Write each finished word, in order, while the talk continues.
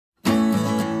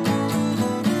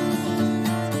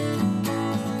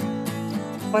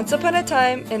Once upon a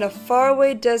time, in a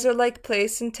faraway desert-like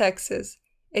place in Texas,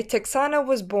 a Texana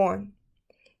was born.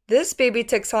 This baby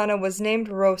Texana was named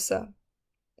Rosa.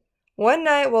 One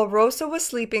night while Rosa was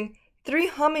sleeping, 3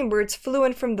 hummingbirds flew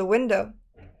in from the window.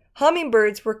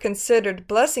 Hummingbirds were considered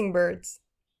blessing birds.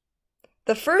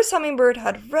 The first hummingbird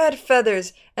had red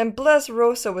feathers and blessed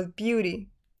Rosa with beauty.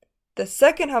 The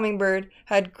second hummingbird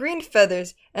had green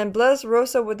feathers and blessed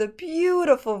Rosa with a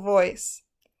beautiful voice.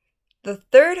 The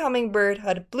third hummingbird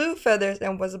had blue feathers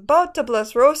and was about to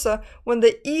bless Rosa when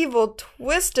the evil,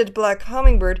 twisted black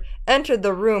hummingbird entered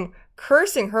the room,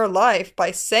 cursing her life by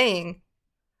saying,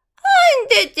 "On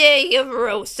the day of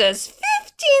Rosa's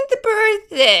 15th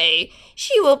birthday,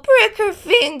 she will prick her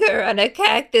finger on a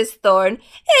cactus thorn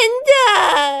and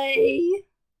die."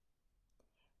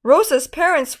 Rosa's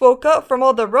parents woke up from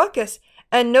all the ruckus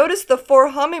and noticed the 4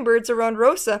 hummingbirds around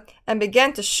Rosa and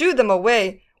began to shoo them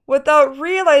away, without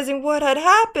realizing what had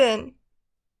happened.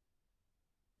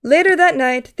 Later that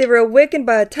night, they were awakened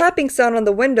by a tapping sound on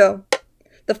the window.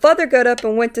 The father got up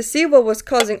and went to see what was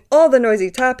causing all the noisy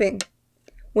tapping.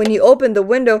 When he opened the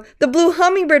window, the blue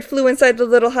hummingbird flew inside the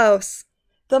little house.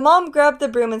 The mom grabbed the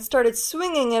broom and started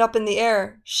swinging it up in the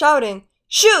air, shouting,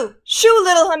 "Shoo! Shoo,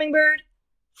 little hummingbird!"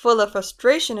 full of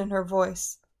frustration in her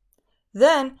voice.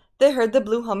 Then they heard the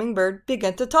blue hummingbird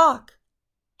begin to talk.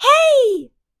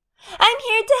 "Hey! I'm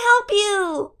here to help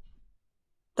you!"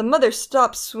 The mother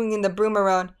stopped swinging the broom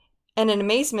around, and in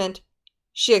amazement,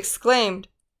 she exclaimed,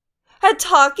 "A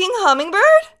talking hummingbird?"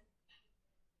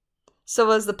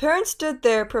 So as the parents stood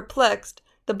there perplexed,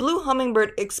 the blue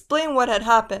hummingbird explained what had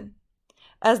happened.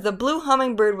 As the blue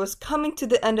hummingbird was coming to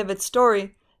the end of its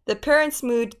story, the parents'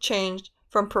 mood changed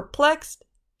from perplexed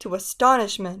to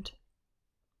astonishment.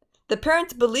 The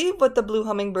parents believed what the blue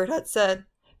hummingbird had said,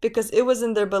 because it was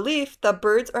in their belief that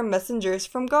birds are messengers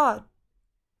from God.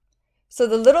 So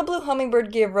the little blue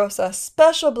hummingbird gave Rosa a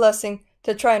special blessing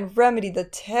to try and remedy the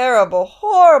terrible,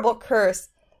 horrible curse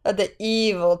that the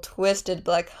evil, twisted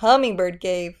black hummingbird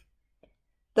gave.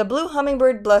 The blue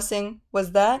hummingbird blessing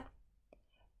was that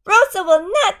Rosa will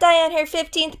not die on her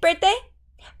 15th birthday,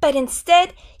 but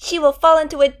instead she will fall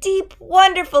into a deep,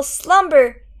 wonderful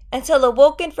slumber until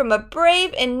awoken from a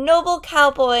brave and noble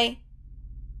cowboy.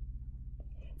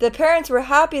 The parents were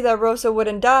happy that Rosa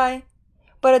wouldn't die,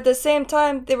 but at the same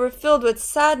time they were filled with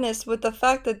sadness with the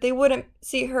fact that they wouldn't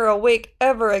see her awake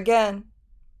ever again.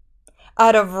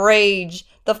 Out of rage,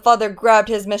 the father grabbed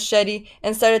his machete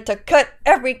and started to cut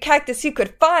every cactus he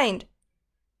could find,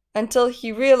 until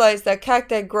he realized that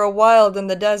cacti grow wild in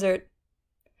the desert.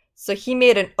 So he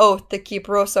made an oath to keep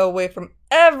Rosa away from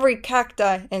every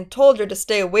cacti and told her to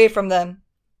stay away from them.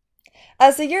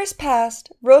 As the years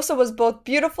passed, Rosa was both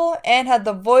beautiful and had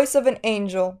the voice of an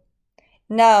angel.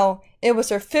 Now, it was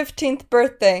her 15th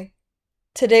birthday.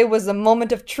 Today was the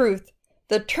moment of truth,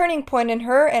 the turning point in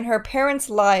her and her parents'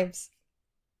 lives.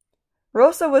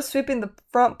 Rosa was sweeping the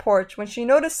front porch when she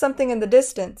noticed something in the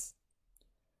distance.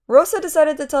 Rosa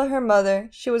decided to tell her mother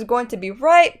she was going to be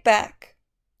right back.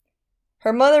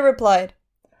 Her mother replied,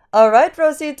 "All right,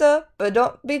 Rosita, but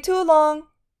don't be too long."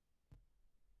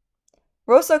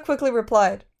 Rosa quickly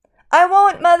replied, "I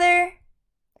won't, Mother."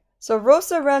 So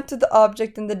Rosa ran to the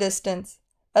object in the distance.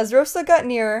 As Rosa got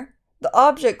nearer, the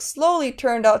object slowly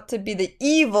turned out to be the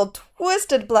evil,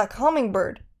 twisted black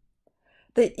hummingbird.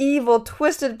 The evil,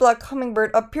 twisted black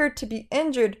hummingbird appeared to be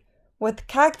injured with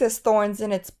cactus thorns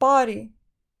in its body.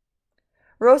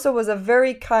 Rosa was a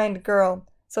very kind girl,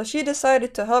 so she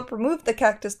decided to help remove the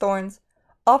cactus thorns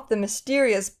off the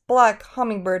mysterious black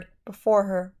hummingbird before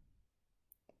her.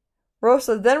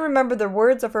 Rosa then remembered the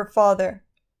words of her father.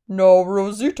 "Now,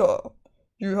 Rosita,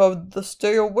 you have to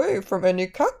stay away from any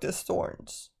cactus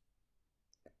thorns."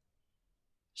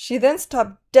 She then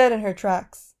stopped dead in her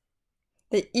tracks.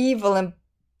 The evil and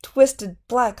twisted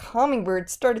black hummingbird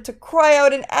started to cry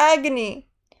out in agony.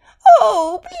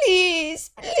 "Oh, please,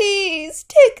 please,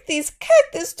 take these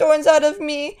cactus thorns out of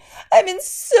me. I'm in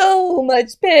so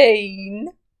much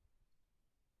pain."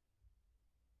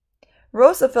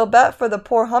 Rosa felt bad for the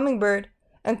poor hummingbird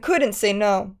and couldn't say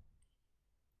no.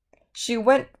 She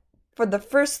went for the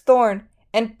first thorn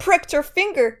and pricked her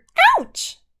finger.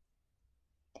 Ouch!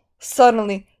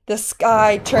 Suddenly, the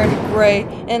sky turned gray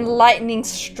and lightning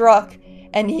struck.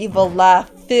 An evil laugh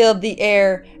filled the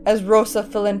air as Rosa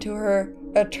fell into her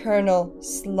eternal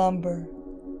slumber.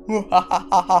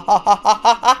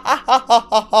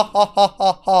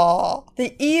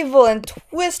 The evil and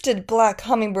twisted black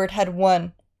hummingbird had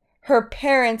won. Her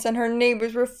parents and her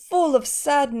neighbors were full of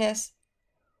sadness,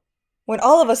 when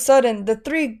all of a sudden the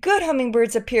 3 good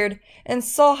hummingbirds appeared and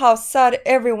saw how sad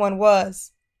everyone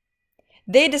was.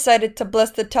 They decided to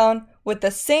bless the town with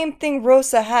the same thing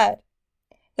Rosa had,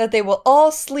 that they will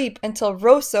all sleep until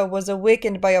Rosa was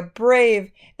awakened by a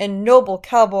brave and noble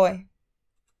cowboy.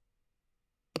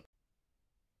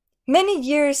 Many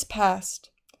years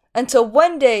passed, until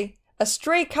one day a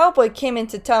stray cowboy came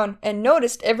into town and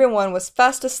noticed everyone was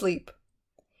fast asleep.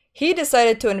 He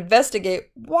decided to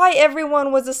investigate why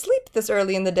everyone was asleep this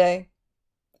early in the day.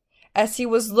 As he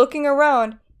was looking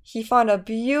around, he found a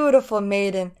beautiful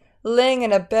maiden laying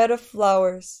in a bed of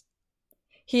flowers.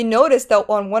 He noticed that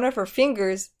on one of her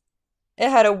fingers, it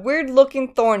had a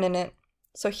weird-looking thorn in it,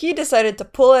 so he decided to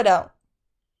pull it out.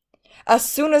 As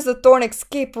soon as the thorn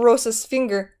escaped Rosa's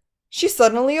finger, she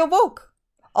suddenly awoke,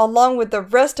 along with the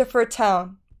rest of her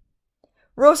town.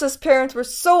 Rosa's parents were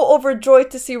so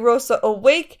overjoyed to see Rosa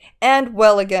awake and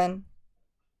well again.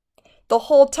 The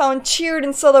whole town cheered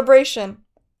in celebration.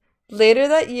 Later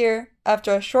that year,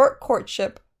 after a short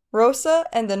courtship, Rosa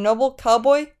and the noble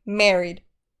cowboy married.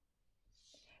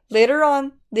 Later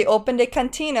on, they opened a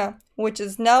cantina, which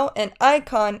is now an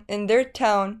icon in their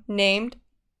town named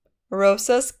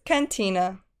Rosa's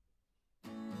Cantina.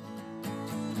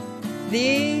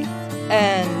 The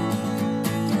end.